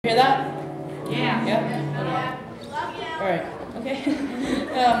Hear that? Yeah. Yeah? Okay. Alright, okay.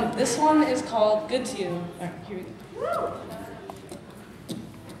 This one is called Good to You. Alright, here we go.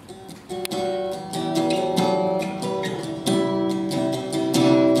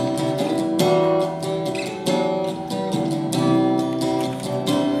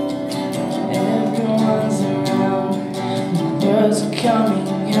 Everyone's around, the words are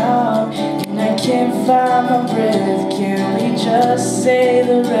coming out, and I can't find my breath. Can we just say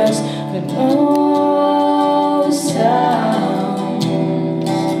the rest with no sound?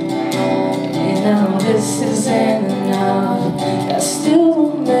 And now this isn't enough, I still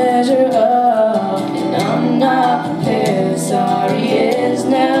won't measure up, and I'm not prepared. Sorry is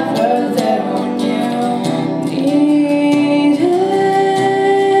never there when you need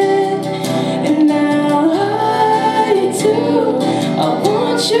it. And now I do, I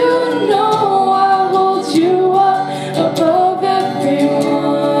want you to know I hold you up above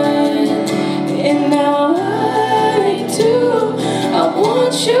everyone. And now I do, I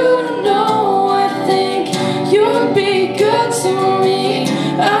want you to know I think you'd be good to me.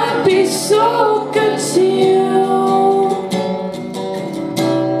 I'd be so good to you.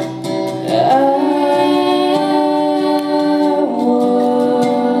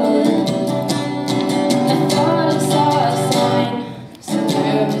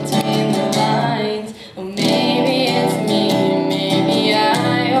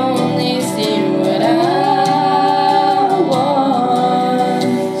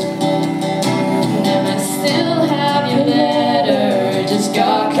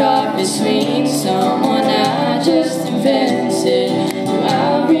 Got caught between someone I just invented, who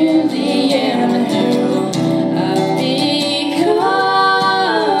I really am and who I've become.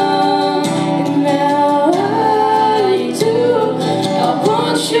 And now I do, I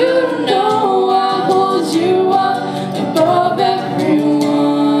want you to know I hold you up above everyone.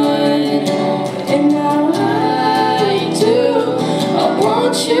 And now I do, I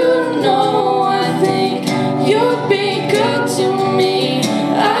want you to know I think you'd be good to me.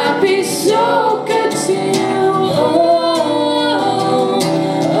 I'd be so good to you. Oh,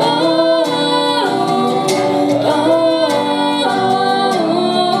 oh, oh,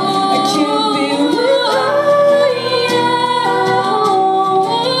 I can't be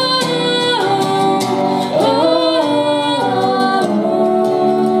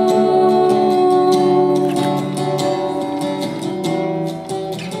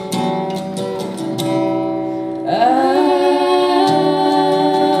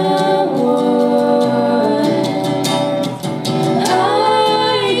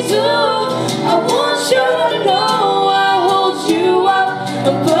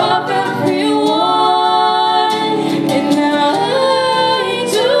above everyone. And now I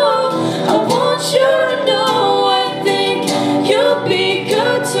do, I want you to know I think you'll be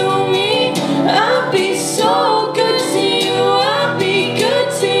good to me. I'll be so good to you. I'll be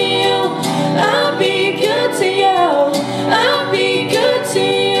good to you. I'll be good to you. I'll be good to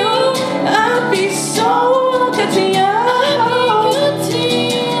you. I'll be so good to you.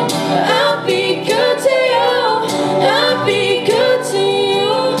 I'll be good to you. I'll be good to you.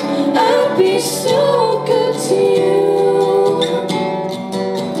 I'll be so